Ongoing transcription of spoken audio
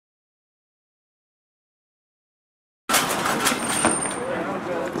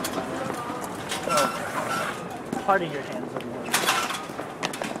parting your hands with me.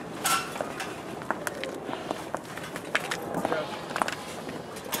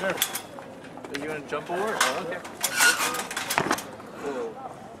 Sure. Are you gonna jump over? Oh, okay. Whoa.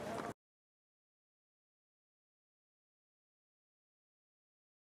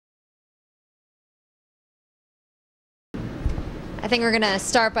 I think we're gonna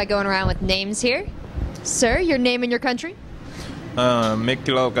start by going around with names here. Sir, your name and your country?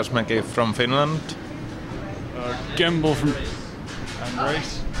 Mikki Loukasmäki from Finland. Gamble from and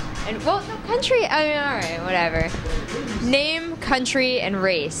race. And well, no, country. I mean, all right, whatever. Name, country, and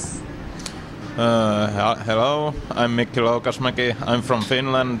race. Hello, I'm Mikki Loukasmäki. I'm from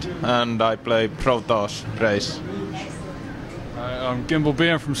Finland and I play Protoss race. I'm Gimbal B.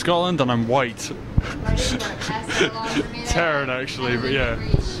 I'm from Scotland and I'm white. Terran actually, but yeah.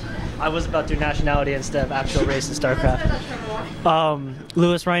 I was about to do nationality instead of actual race in StarCraft.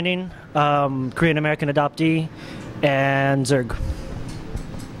 Lewis Reining, Korean American adoptee, and Zerg.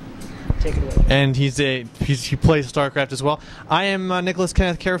 Take it away. And he plays StarCraft as well. I am Nicholas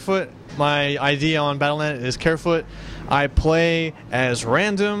Kenneth Carefoot. My ID on Battle.net is Carefoot. I play as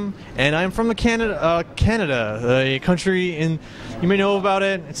Random, and I'm from Canada, a country in, you may know about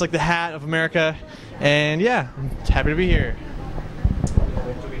it. It's like the hat of America, and yeah, I'm happy to be here.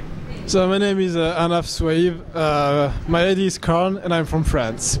 So my name is Anaf Swaiv. My ID is Karn, and I'm from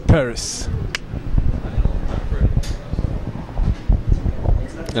France, Paris.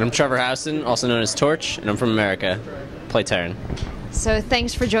 And I'm Trevor Howson, also known as Torch, and I'm from America. Play Terran. So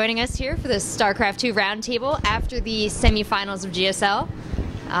thanks for joining us here for the StarCraft 2 roundtable after the semifinals of GSL.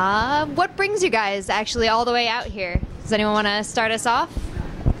 What brings you guys actually all the way out here? Does anyone want to start us off?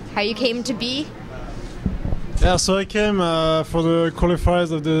 How you came to be? Yeah, so I came for the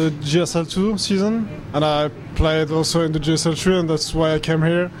qualifiers of the GSL 2 season, and I played also in the GSL 3, and that's why I came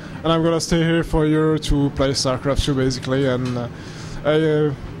here. And I'm gonna stay here for a year to play StarCraft 2 basically, and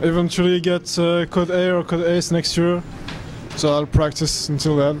I eventually get Code A or Code Ace next year. So I'll practice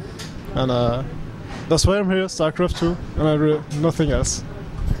until then, and that's why I'm here, StarCraft 2, and nothing else.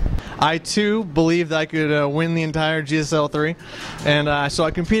 I too believed that I could win the entire GSL 3, and so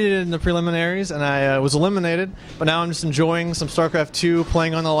I competed in the preliminaries, and I was eliminated. But now I'm just enjoying some StarCraft 2,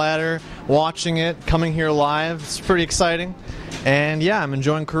 playing on the ladder, watching it, coming here live. It's pretty exciting, and yeah, I'm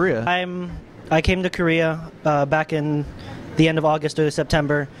enjoying Korea. I came to Korea back in the end of August or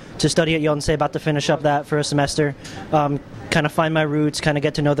September to study at Yonsei, about to finish up that for a semester, kind of find my roots, kind of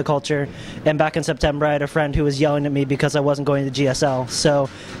get to know the culture. And back in September I had a friend who was yelling at me because I wasn't going to GSL. So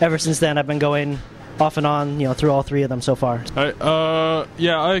ever since then I've been going off and on, you know, through all three of them so far.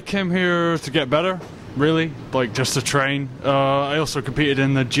 Yeah, I came here to get better, really, like just to train. I also competed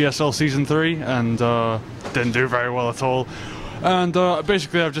in the GSL Season 3 and didn't do very well at all. And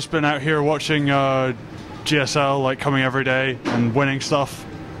basically I've just been out here watching GSL, like coming every day and winning stuff.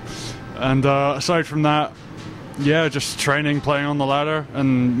 And aside from that, yeah, just training, playing on the ladder,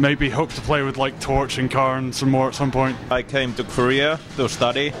 and maybe hope to play with like Torch and Karn some more at some point. I came to Korea to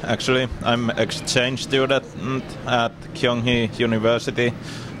study, actually. I'm exchange student at Kyunghee University,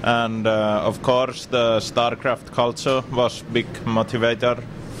 and of course the StarCraft culture was big motivator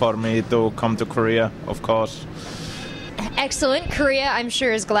for me to come to Korea, of course. Excellent. Korea, I'm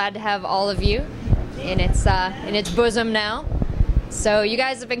sure, is glad to have all of you in its bosom now. So you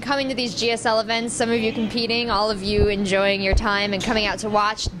guys have been coming to these GSL events, some of you competing, all of you enjoying your time and coming out to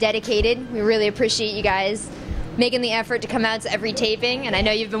watch, dedicated. We really appreciate you guys making the effort to come out to every taping, and I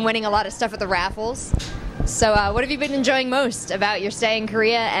know you've been winning a lot of stuff at the raffles. So what have you been enjoying most about your stay in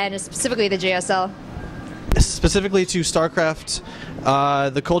Korea and specifically the GSL? Specifically to StarCraft,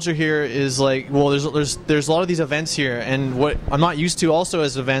 the culture here is like, well, there's a lot of these events here, and what I'm not used to also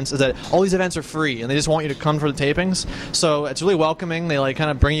as events is that all these events are free, and they just want you to come for the tapings. So it's really welcoming. They like kind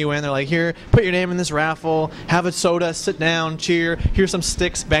of bring you in. They're like, here, put your name in this raffle, have a soda, sit down, cheer. Here's some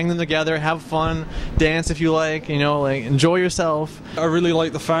sticks, bang them together, have fun, dance if you like, you know, like enjoy yourself. I really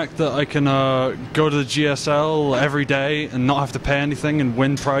like the fact that I can go to the GSL every day and not have to pay anything and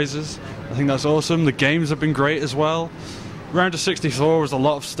win prizes. I think that's awesome. The games have been great as well. Round of 64 was a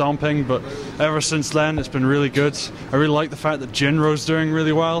lot of stomping, but ever since then it's been really good. I really like the fact that Jinro's doing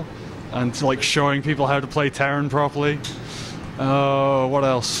really well and like showing people how to play Terran properly. What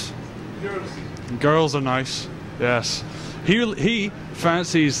else? Girls are nice. Yes. He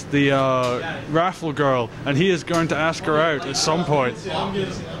fancies the raffle girl, and he is going to ask her out at some point.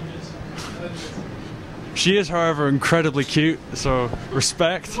 She is, however, incredibly cute, so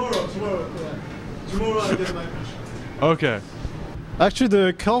respect. Tomorrow I get my question. Okay. Actually,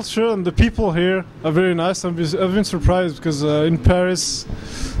 the culture and the people here are very nice. I've been surprised because in Paris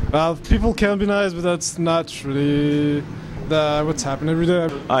People can be nice, but that's not really what's happening every day.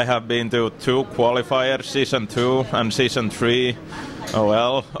 I have been to 2 qualifiers, season 2 and season 3. Oh,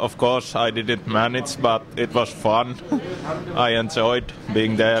 well, of course I didn't manage, but it was fun. I enjoyed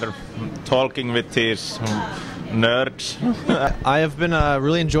being there, talking with these nerds. I have been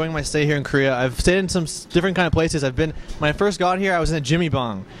really enjoying my stay here in Korea. I've stayed in some different kind of places. When I first got here, I was in a Jimmy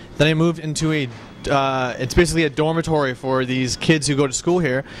Bong. Then I moved into it's basically a dormitory for these kids who go to school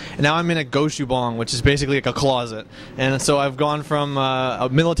here. And now I'm in a Goshubong, which is basically like a closet. And so I've gone from a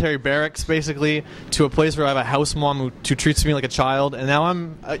military barracks, basically, to a place where I have a house mom who treats me like a child. And now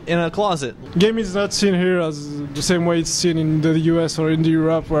I'm in a closet. Gaming is not seen here as the same way it's seen in the US or in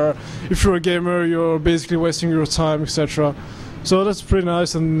Europe, where if you're a gamer, you're basically wasting your time, etc. So that's pretty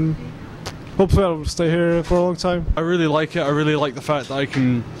nice, and hopefully I'll stay here for a long time. I really like it. I really like the fact that I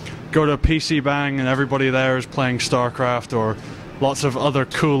can go to a PC Bang and everybody there is playing StarCraft or lots of other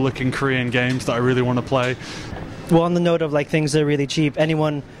cool looking Korean games that I really want to play. Well, on the note of like things that are really cheap,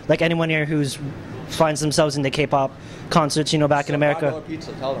 anyone here who's finds themselves into K-pop concerts, you know, back in America. $5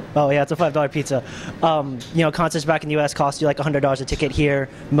 pizza, tell them. Oh yeah, it's a $5 pizza. You know, concerts back in the US cost you like $100 a ticket. Here,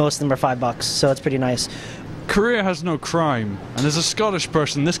 most of them are $5, so it's pretty nice. Korea has no crime, and as a Scottish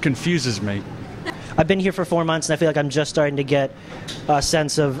person, this confuses me. I've been here for 4 months, and I feel like I'm just starting to get a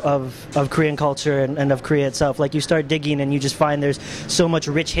sense of Korean culture and of Korea itself. Like, you start digging, and you just find there's so much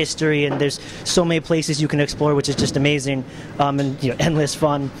rich history, and there's so many places you can explore, which is just amazing, and you know, endless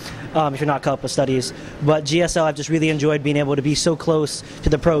fun if you're not caught up with studies. But GSL, I've just really enjoyed being able to be so close to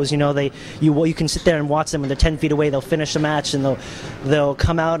the pros. You know, you can sit there and watch them, and they're 10 feet away. They'll finish the match, and they'll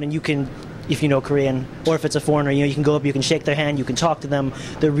come out, and you can, if you know Korean, or if it's a foreigner, you know, you can go up, you can shake their hand, you can talk to them.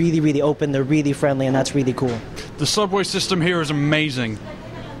 They're really, really open, they're really friendly, and that's really cool. The subway system here is amazing.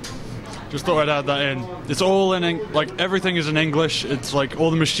 Just thought I'd add that in. It's all in, like, everything is in English. It's like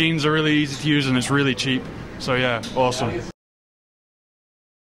all the machines are really easy to use and it's really cheap. So yeah, awesome.